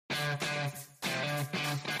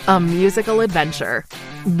A musical adventure,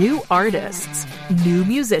 new artists, new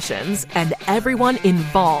musicians, and everyone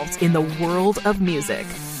involved in the world of music.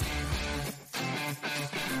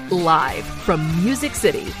 Live from Music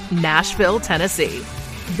City, Nashville, Tennessee,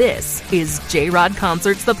 this is J-Rod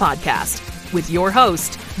Concerts, the podcast, with your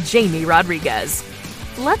host, Jamie Rodriguez.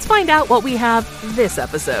 Let's find out what we have this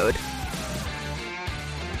episode.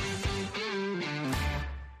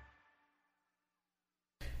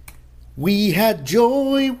 We had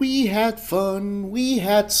joy, we had fun, we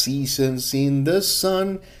had seasons in the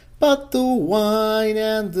sun, but the wine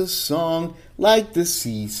and the song, like the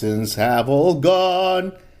seasons, have all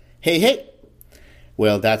gone. Hey, hey!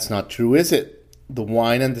 Well, that's not true, is it? The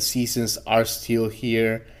wine and the seasons are still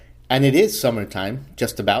here, and it is summertime,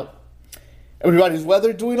 just about. Everybody's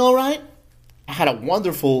weather doing all right? I had a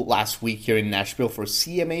wonderful last week here in Nashville for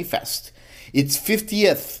CMA Fest. It's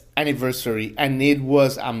 50th anniversary, and it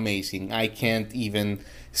was amazing. I can't even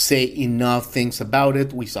say enough things about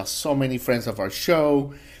it. We saw so many friends of our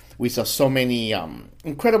show. We saw so many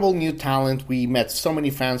incredible new talent. We met so many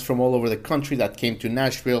fans from all over the country that came to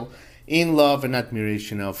Nashville in love and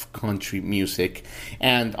admiration of country music.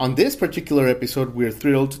 And on this particular episode, we're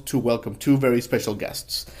thrilled to welcome two very special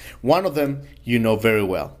guests. One of them you know very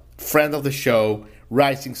well. Friend of the show,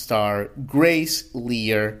 rising star, Grace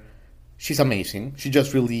Leer. She's amazing. She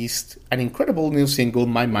just released an incredible new single,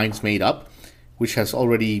 My Mind's Made Up, which has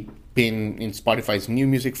already been in Spotify's New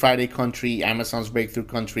Music Friday Country, Amazon's Breakthrough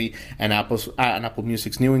Country, and Apple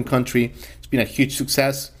Music's New in Country. It's been a huge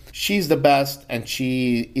success. She's the best, and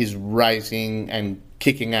she is rising and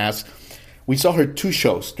kicking ass. We saw her two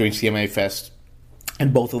shows during CMA Fest,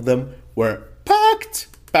 and both of them were packed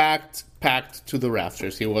to the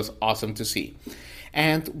rafters. It was awesome to see.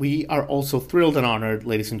 And we are also thrilled and honored,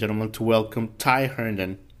 ladies and gentlemen, to welcome Ty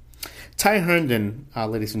Herndon. Ty Herndon,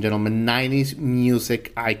 ladies and gentlemen, 90s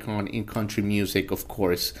music icon in country music, of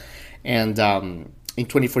course. And in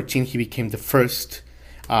 2014, he became the first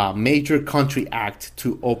major country act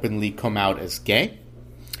to openly come out as gay.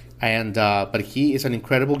 And but he is an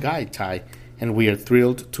incredible guy, Ty, and we are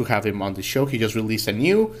thrilled to have him on the show. He just released a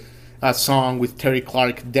new song with Terry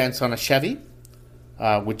Clark, Dance on a Chevy,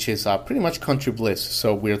 which is pretty much country bliss.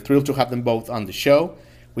 So we're thrilled to have them both on the show.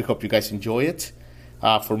 We hope you guys enjoy it.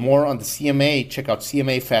 For more on the CMA, check out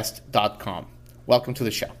cmafest.com. Welcome to the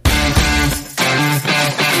show.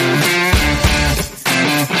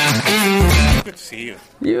 Good to see you.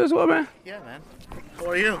 You as well, man. Yeah, man. How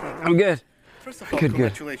are you? I'm good. First of all,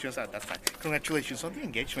 congratulations. That's fine. Congratulations on the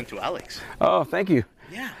engagement to Alex. Oh, thank you.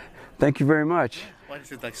 Yeah. Thank you very much. Yeah. What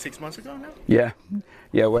is it, like 6 months ago now? Yeah,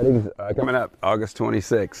 wedding's coming up August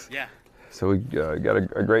 26th. Yeah. So we got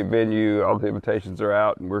a great venue. All the invitations are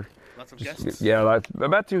out, and we're lots of guests. Yeah,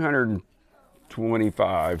 about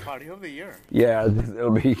 225. Party of the year. Yeah,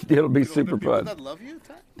 it'll be super fun. That love you,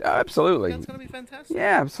 Ty? Absolutely. That's gonna be fantastic.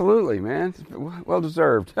 Yeah, absolutely, man. Well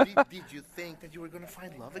deserved. Did you think that you were gonna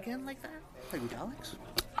find love again like that, like with Alex?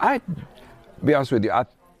 I be honest with you,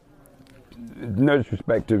 no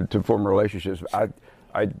disrespect to former relationships, I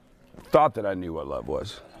thought that I knew what love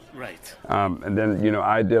was. Right. And then,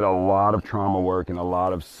 I did a lot of trauma work and a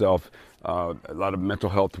lot of a lot of mental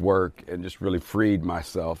health work, and just really freed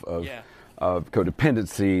myself of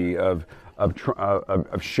codependency, of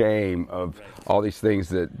shame, of all these things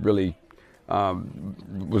that really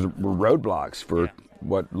were roadblocks for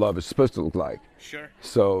what love is supposed to look like. Sure.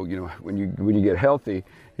 So, when you get healthy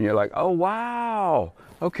and you're like, oh wow,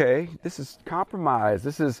 okay, this is compromise.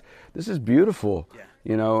 This is beautiful. Yeah.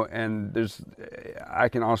 And I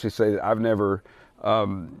can honestly say that I've never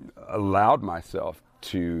allowed myself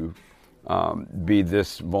to be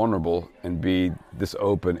this vulnerable and be this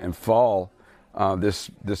open and fall this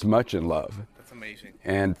much in love. That's amazing.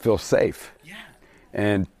 And feel safe. Yeah.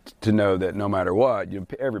 And to know that no matter what,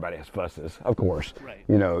 everybody has fusses, of course. Right.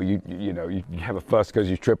 You have a fuss because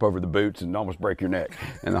you trip over the boots and almost break your neck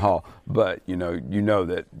in the hall. But you know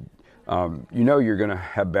that you're going to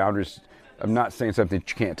have boundaries. I'm not saying something that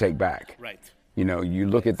you can't take back. Right. You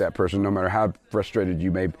look at that person, no matter how frustrated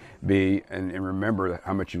you may be, and remember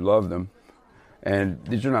how much you love them. And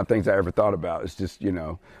these are not things I ever thought about. It's just,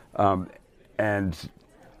 and to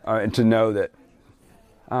know that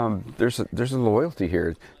there's a loyalty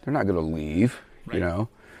here. They're not going to leave, right.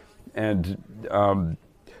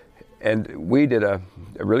 And we did a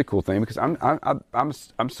really cool thing because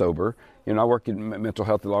I'm sober. I work in mental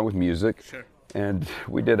health along with music. Sure. And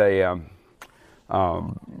we did a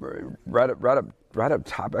right up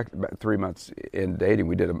top, about 3 months in dating,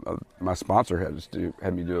 we did my sponsor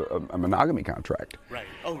had me do a monogamy contract. Right.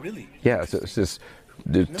 Oh, really? Yeah. So it's this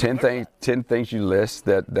there's 10 things you list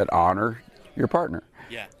that honor your partner.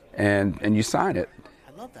 Yeah. And you sign it.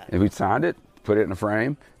 I love that. And we signed it, put it in a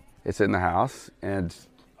frame. It's in the house, and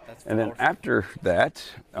then after that,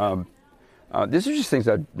 these are just things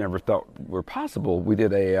I never thought were possible. We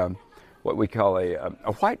did what we call a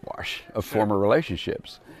whitewash of former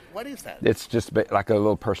relationships. What is that? It's just like a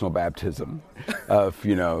little personal baptism of,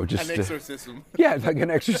 just an exorcism. Yeah, like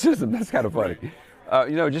an exorcism. That's kind of funny.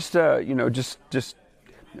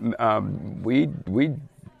 We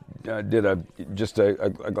did a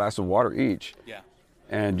glass of water each. Yeah.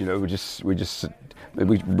 And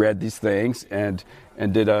we read these things and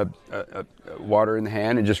did a water in the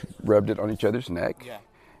hand and just rubbed it on each other's neck,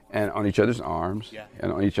 and on each other's arms,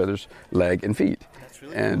 and on each other's leg and feet. That's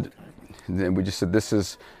really and cool. then we just said this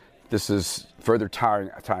is further tying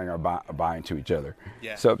our bind to each other.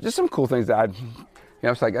 Yeah. So just some cool things that I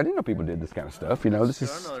was like, I didn't know people did this kind of stuff. This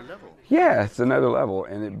is another level. Yeah, it's another level,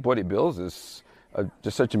 and what it builds is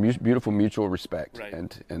just such a beautiful mutual respect, right.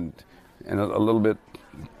 and a little bit.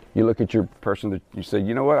 You look at your person that you say,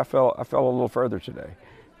 you know what, I fell a little further today.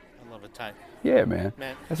 I love it, Ty. Yeah, man.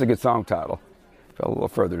 That's a good song title. Fell a little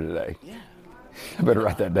further today. Yeah. I better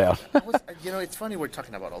write that down. It's funny we're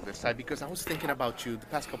talking about all this, Ty, because I was thinking about you the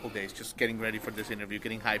past couple of days, just getting ready for this interview,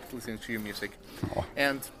 getting hyped, listening to your music. Oh.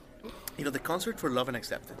 And, the concert for Love and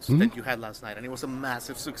Acceptance that you had last night, and it was a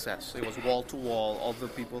massive success. It was wall to wall, all the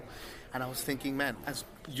people. And I was thinking, man, as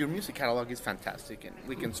your music catalog is fantastic, and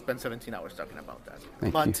we can spend 17 hours talking about that.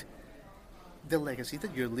 Thank you. The legacy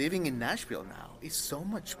that you're living in Nashville now is so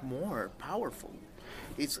much more powerful.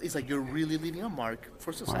 It's like you're really leaving a mark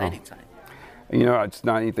for society, Ty. It's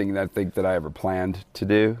not anything that I think that I ever planned to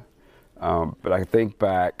do, but I think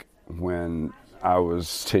back when I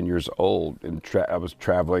was 10 years old and I was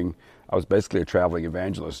traveling. I was basically a traveling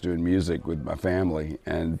evangelist doing music with my family,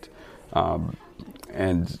 and I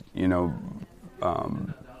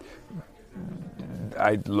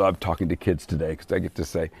love talking to kids today because I get to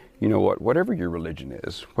say, whatever your religion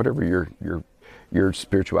is, whatever your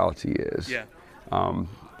spirituality is,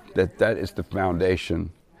 that is the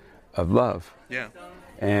foundation of love. Yeah.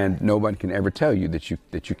 And no one can ever tell you that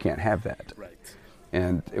you can't have that. Right.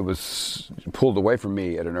 And it was pulled away from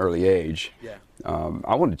me at an early age. Yeah.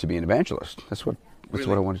 I wanted to be an evangelist. That's what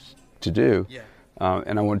I wanted to do. Yeah.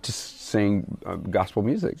 And I wanted to sing gospel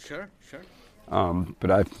music. Sure. But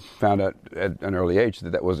I found out at an early age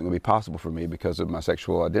that wasn't going to be possible for me because of my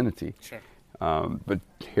sexual identity. Sure. But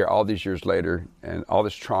here, all these years later, and all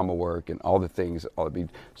this trauma work, and all the things,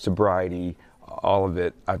 sobriety, all of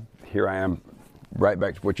it. Here I am, right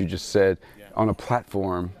back to what you just said, on a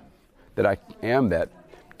platform that I am that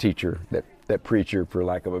teacher, that preacher, for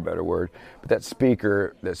lack of a better word, but that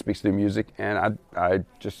speaker that speaks through music. And I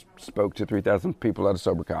just spoke to 3,000 people at a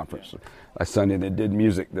sober conference last Sunday that did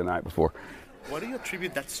music the night before. What do you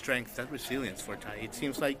attribute that strength, that resilience for, Ty? It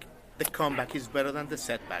seems like the comeback is better than the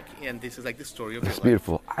setback, and this is like the story of your life. It's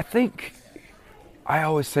beautiful. I think, I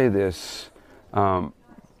always say this,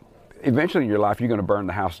 eventually in your life you're going to burn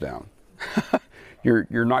the house down.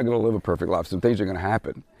 You're not going to live a perfect life. Some things are going to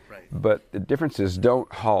happen. Right. But the difference is,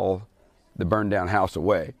 don't haul the burned down house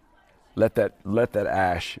away. Let that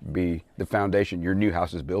ash be the foundation your new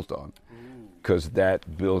house is built on, because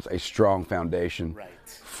that builds a strong foundation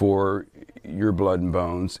for your blood and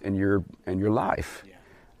bones and your life.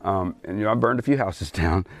 Yeah. And I burned a few houses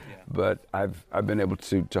down, but I've been able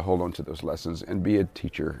to hold on to those lessons and be a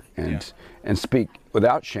teacher and speak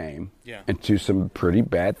without shame into some pretty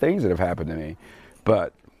bad things that have happened to me,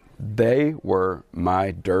 but they were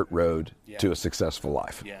my dirt road to a successful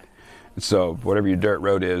life. Yeah. So whatever your dirt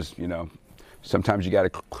road is, sometimes you got to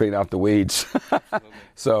clean out the weeds.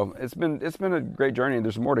 So it's been a great journey, and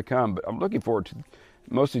there's more to come. But I'm looking forward to,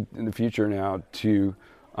 mostly in the future now, to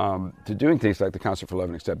doing things like the Concert for Love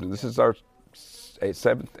and Acceptance. This is our eighth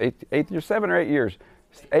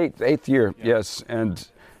year, yes, and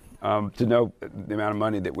to know the amount of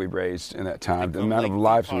money that we've raised in that time, the amount of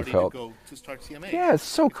lives we've helped. To start CMA. Yeah, it's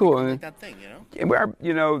so cool. Like that thing,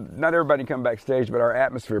 not everybody can come backstage, but our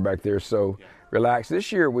atmosphere back there is so relaxed.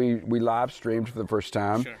 This year we live streamed for the first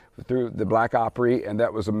time through the Black Opry, and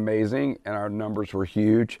that was amazing, and our numbers were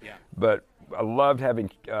huge. Yeah. But I loved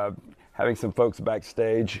having some folks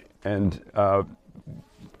backstage and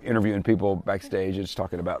interviewing people backstage and just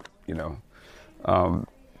talking about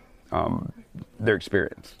their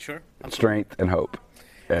experience, strength and hope,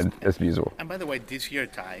 and it's beautiful. And by the way, this year,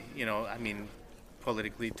 Ty,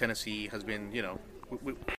 politically, Tennessee has been,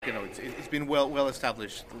 it's been well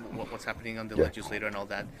established what's happening on the legislature and all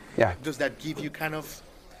that. Yeah. Does that give you kind of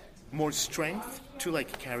more strength to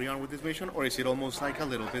carry on with this vision, or is it almost like a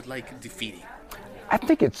little bit like defeating? I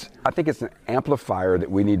think it's an amplifier that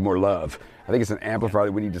we need more love. I think it's an amplifier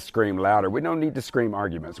that we need to scream louder. We don't need to scream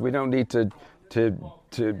arguments. We don't need to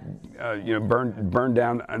burn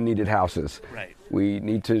down unneeded houses. Right. We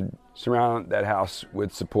need to surround that house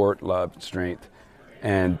with support, love, strength,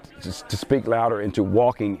 and just to speak louder into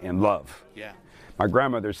walking in love. Yeah. My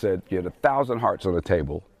grandmother said, you had 1,000 hearts on the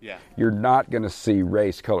table. Yeah. You're not going to see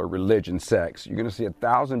race, color, religion, sex. You're going to see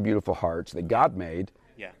 1,000 beautiful hearts that God made.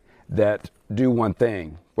 Yeah. That do one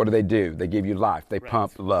thing. What do? They give you life. They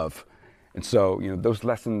pump love. And so, those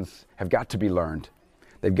lessons have got to be learned.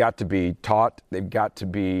 They've got to be taught. They've got to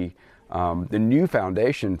be the new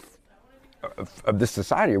foundation of this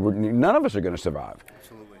society where none of us are going to survive.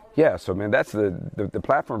 Absolutely. Yeah, so, man, that's the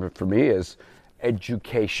platform for me is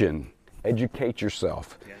education. Educate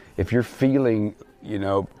yourself. Yeah. If you're feeling,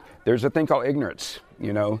 there's a thing called ignorance,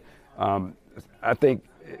 I think,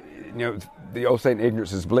 the old saying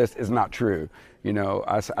ignorance is bliss is not true.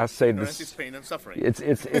 I say ignorance this. It's pain and suffering. It's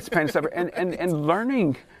pain and suffering and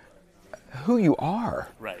learning who you are.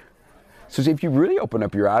 Right. So if you really open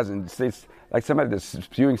up your eyes and say, like somebody that's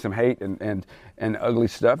spewing some hate and ugly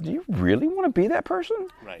stuff, do you really want to be that person?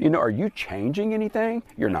 Right. Are you changing anything?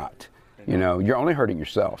 You're not. You're only hurting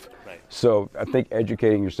yourself. Right. So I think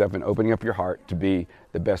educating yourself and opening up your heart to be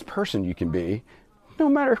the best person you can be, no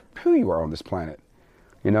matter who you are on this planet.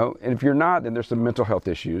 And if you're not, then there's some mental health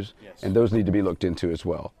issues, and those need to be looked into as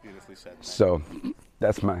well. Beautifully said. So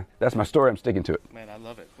that's my story. I'm sticking to it. Man, I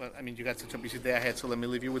love it. Well, you got such a busy day ahead, so let me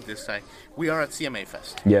leave you with this. We are at CMA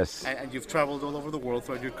Fest. Yes. And you've traveled all over the world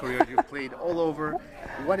throughout your career. You've played all over.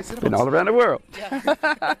 What is it about? Been all around the world.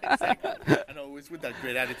 Yeah, exactly. I know, always with that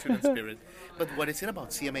great attitude and spirit. But what is it about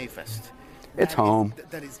CMA Fest? It's home.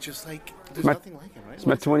 That is just like, there's nothing like it, right? It's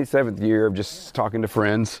my 27th year of just talking to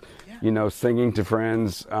friends, singing to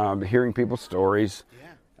friends, hearing people's stories.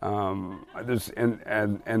 And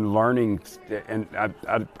learning, and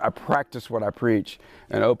I practice what I preach,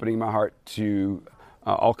 and opening my heart to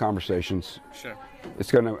all conversations. Sure.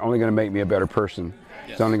 It's only going to make me a better person.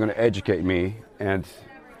 Yes. It's only going to educate me. And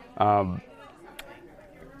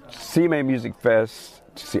CMA Music Fest,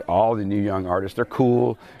 to see all the new young artists, they're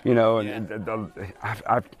cool,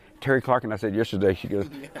 I've Terry Clark and I said yesterday, she goes,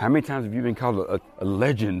 how many times have you been called a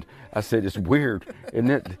legend? I said, it's weird,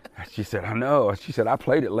 isn't it? She said, I know. She said, I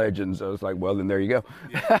played at Legends. I was like, well, then there you go.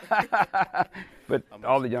 Yeah. But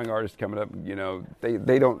all the young artists coming up,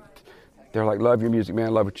 they're like, love your music,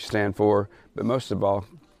 man, love what you stand for. But most of all,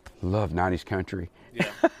 love 90s country.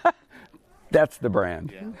 Yeah. That's the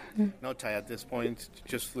brand. Yeah. No, Ty, at this point,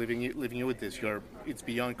 just leaving you with this. It's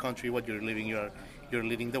beyond country what you're living. You're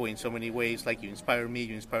leading the way in so many ways. Like, you inspire me,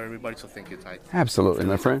 you inspire everybody. So thank you, Ty. Absolutely,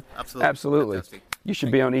 my friend. Absolutely. Fantastic. You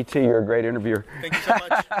should be on ET. You're a great interviewer. Thank you so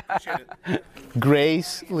much. Appreciate it.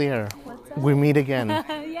 Grace Leer, we meet again.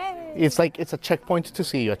 Yay. It's like it's a checkpoint to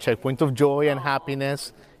see you, a checkpoint of joy and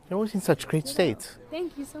happiness. You're always in such great state.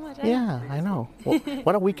 Thank you so much. I know. Well,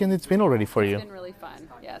 what a weekend it's been already for you. It's been really fun,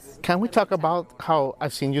 yes. Can we talk about how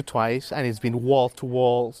I've seen you twice and it's been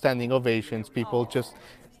wall-to-wall standing ovations, people just...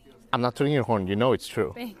 I'm not turning your horn, it's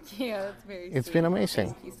true. Thank you, that's very sweet. It's been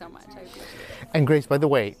amazing. Thank you so much, I appreciate it. And Grace, by the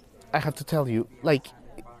way, I have to tell you,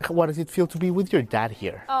 what does it feel to be with your dad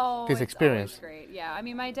here? Oh, this experience. It's great. Yeah,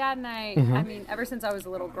 my dad and I, ever since I was a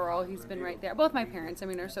little girl, he's been right there. Both my parents,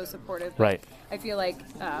 are so supportive. Right. I feel like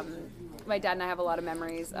my dad and I have a lot of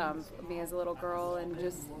memories of me as a little girl, and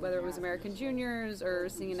just whether it was American Juniors or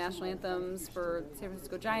singing national anthems for San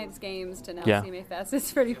Francisco Giants games to now CMA Fest.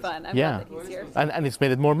 It's pretty fun. I'm glad that he's here. And it's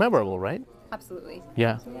made it more memorable, right? Absolutely.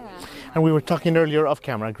 Yeah. And we were talking earlier off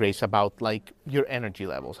camera, Grace, about your energy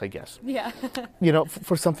levels, I guess. Yeah.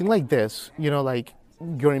 For something like this,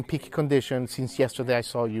 you're in peak condition. Since yesterday I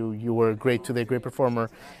saw you. You were great today, great performer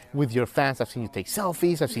with your fans. I've seen you take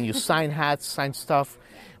selfies. I've seen you sign hats, sign stuff.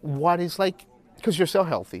 What is because you're so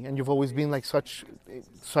healthy and you've always been such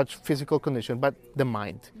physical condition, but the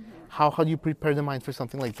mind. How do you prepare the mind for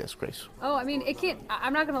something like this, Grace? Oh, it can't,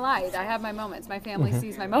 I'm not going to lie. I have my moments. My family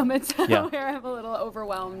sees my moments where I'm a little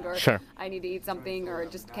overwhelmed or I need to eat something or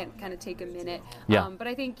just can't kind of take a minute. Yeah. But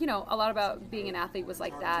I think, a lot about being an athlete was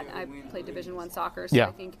like that. I played Division I soccer, so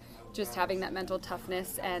I think just having that mental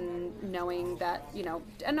toughness and knowing that,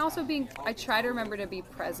 and also I try to remember to be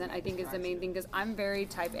present, I think is the main thing, because I'm very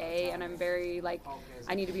type A and I'm very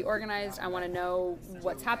I need to be organized. I want to know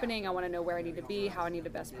what's happening. I want to know where I need to be, how I need to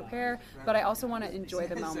best prepare, but I also want to enjoy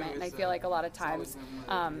the moment. And I feel like a lot of times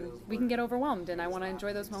we can get overwhelmed, and I want to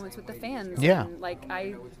enjoy those moments with the fans. Yeah. And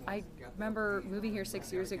I remember moving here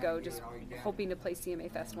 6 years ago, just hoping to play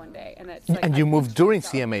CMA Fest one day. And it's and you moved during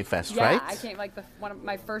CMA Fest, right? Yeah, I came one of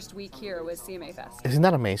my first week week here was CMA Fest. Isn't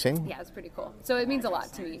that amazing? Yeah, it's pretty cool. So it means a lot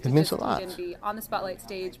to me. It means a lot. To be on the spotlight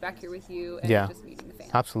stage, back here with you, and just meeting the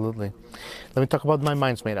fans. Absolutely. Let me talk about My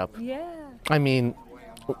Mind's Made Up. Yeah. I mean,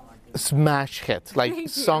 smash hit, like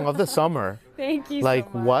song of the summer. Thank you like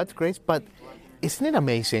so much. What, Grace? But isn't it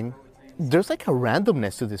amazing? There's like a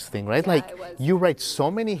randomness to this thing, right? Yeah, like it was. you write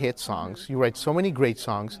so many hit songs, you write so many great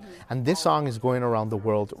songs, and this song is going around the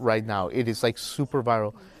world right now. It is like super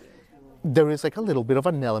viral. There is like a little bit of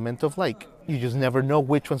an element of like, you just never know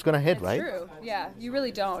which one's going to hit, right? True. Yeah, you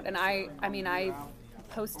really don't. And I mean, I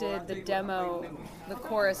posted the demo, the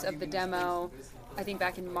chorus of the demo, I think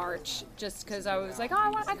back in March, just because I was like,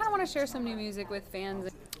 oh, I kind of want to share some new music with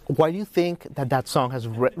fans. Why do you think that song has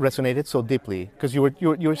resonated so deeply? Because you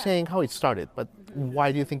were saying how it started, but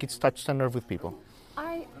why do you think it's touched a nerve with people?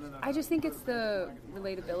 I just think it's the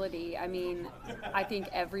relatability. I mean, I think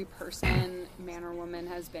every person, man or woman,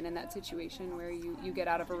 has been in that situation where you get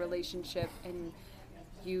out of a relationship and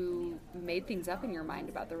you made things up in your mind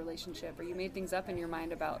about the relationship, or you made things up in your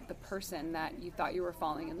mind about the person that you thought you were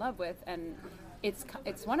falling in love with, and it's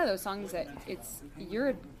one of those songs that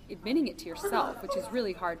you're admitting it to yourself, which is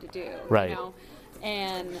really hard to do. Right. You know?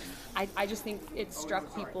 And I just think it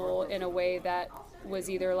struck people in a way that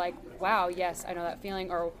was either like, wow, yes, I know that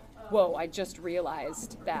feeling, or whoa, I just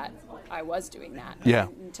realized that I was doing that. Yeah.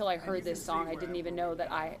 And until I heard this song, I didn't even know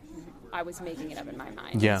that I was making it up in my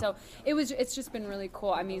mind. Yeah. So it's just been really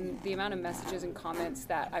cool. I mean, the amount of messages and comments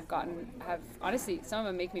that I've gotten have, honestly, some of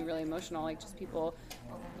them make me really emotional, like just people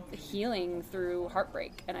healing through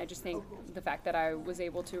heartbreak. And I just think the fact that I was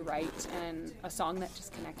able to write a song that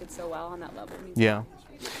just connected so well on that level means Yeah.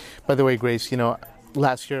 By the way, Grace,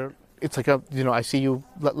 last year, it's like I see you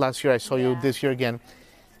last year, I saw you this year again.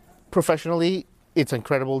 Professionally, it's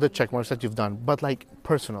incredible the check marks that you've done, but like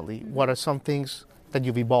personally, what are some things that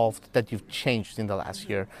you've evolved, that you've changed in the last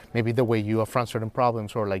year? Maybe the way you affront certain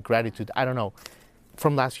problems, or like gratitude, I don't know.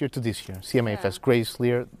 From last year to this year, CMA Fest, Grace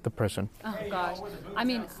Leer, the person. Oh gosh, I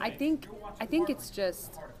mean, I think it's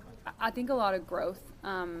just, I think a lot of growth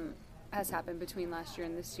has happened between last year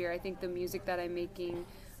and this year. I think the music that I'm making,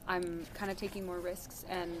 I'm kind of taking more risks,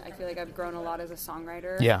 and I feel like I've grown a lot as a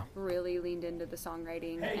songwriter. Yeah. Really leaned into the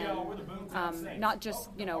songwriting, and not just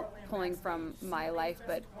pulling from my life,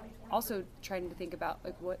 but also trying to think about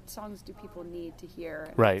like what songs do people need to hear,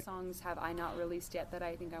 and right. what songs have I not released yet that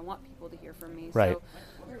I think I want people to hear from me. Right. So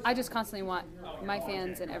I just constantly want my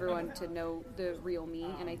fans and everyone to know the real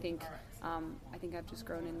me, and I think I've just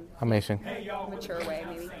grown in Amazing. a mature way,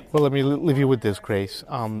 maybe. Well, let me leave you with this, Grace.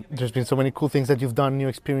 There's been so many cool things that you've done, new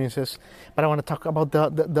experiences, but I want to talk about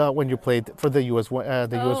the when you played for the U.S.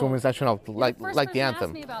 U.S. Women's National, like the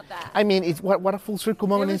anthem. Asked me about that. I mean, it's what a full circle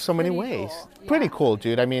moment in so many ways. Cool. Yeah. Pretty cool,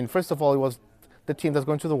 dude. I mean, first of all, it was the team that's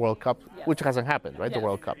going to the World Cup, which hasn't happened, right? Yeah. The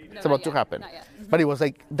World Cup. No, it's about to happen. Not yet. Mm-hmm. But it was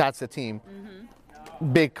like, that's the team.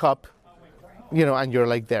 Mm-hmm. Big cup, and you're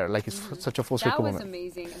like there. Like, it's such a full circle moment. That was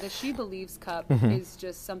amazing. The She Believes Cup is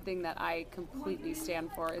just something that I completely stand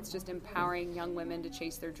for. It's just empowering young women to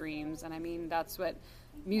chase their dreams. And I mean, that's what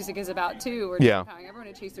music is about too. We're just empowering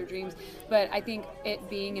everyone to chase their dreams. But I think it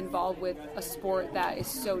being involved with a sport that is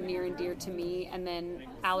so near and dear to me, and then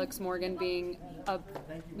Alex Morgan being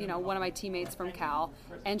one of my teammates from Cal,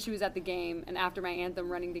 and she was at the game, and after my anthem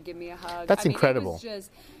running to give me a hug. That's incredible.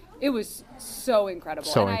 It was so incredible.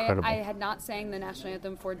 So and incredible. I had not sang the national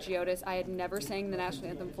anthem for Geodis. I had never sang the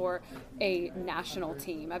national anthem for a national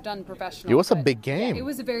team. I've done professional. It was a big game. Yeah, it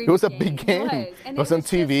was a very It was a big big game. And it was on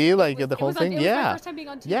TV, the whole thing. It was my first time being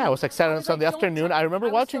on TV. Yeah, it was like Saturday and Sunday afternoon. I remember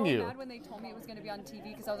watching you. I was so mad when they told me it was going to be on TV,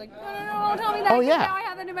 because I was like, no, don't tell me that. Oh, yeah. Now I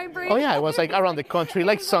have that in my brain. Oh yeah, it was like around the country,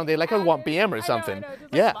 like Sunday, like at 1 p.m. or something.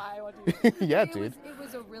 Yeah. Yeah, dude. It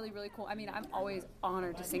was a really, really cool. I mean, I'm always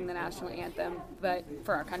honored to sing the national anthem, but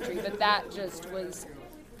for our country. But that just was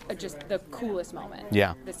just the coolest moment.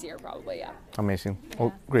 Yeah. This year, probably. Yeah. Amazing.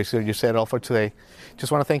 Well, Grace, you said it all for today.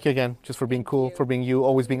 Just want to thank you again, just for being cool, for being you,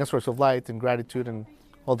 always being a source of light and gratitude and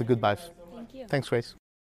all the good vibes. Thank you. Thanks, Grace.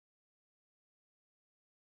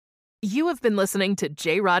 You have been listening to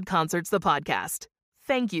J-Rod Concerts, the podcast.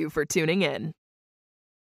 Thank you for tuning in.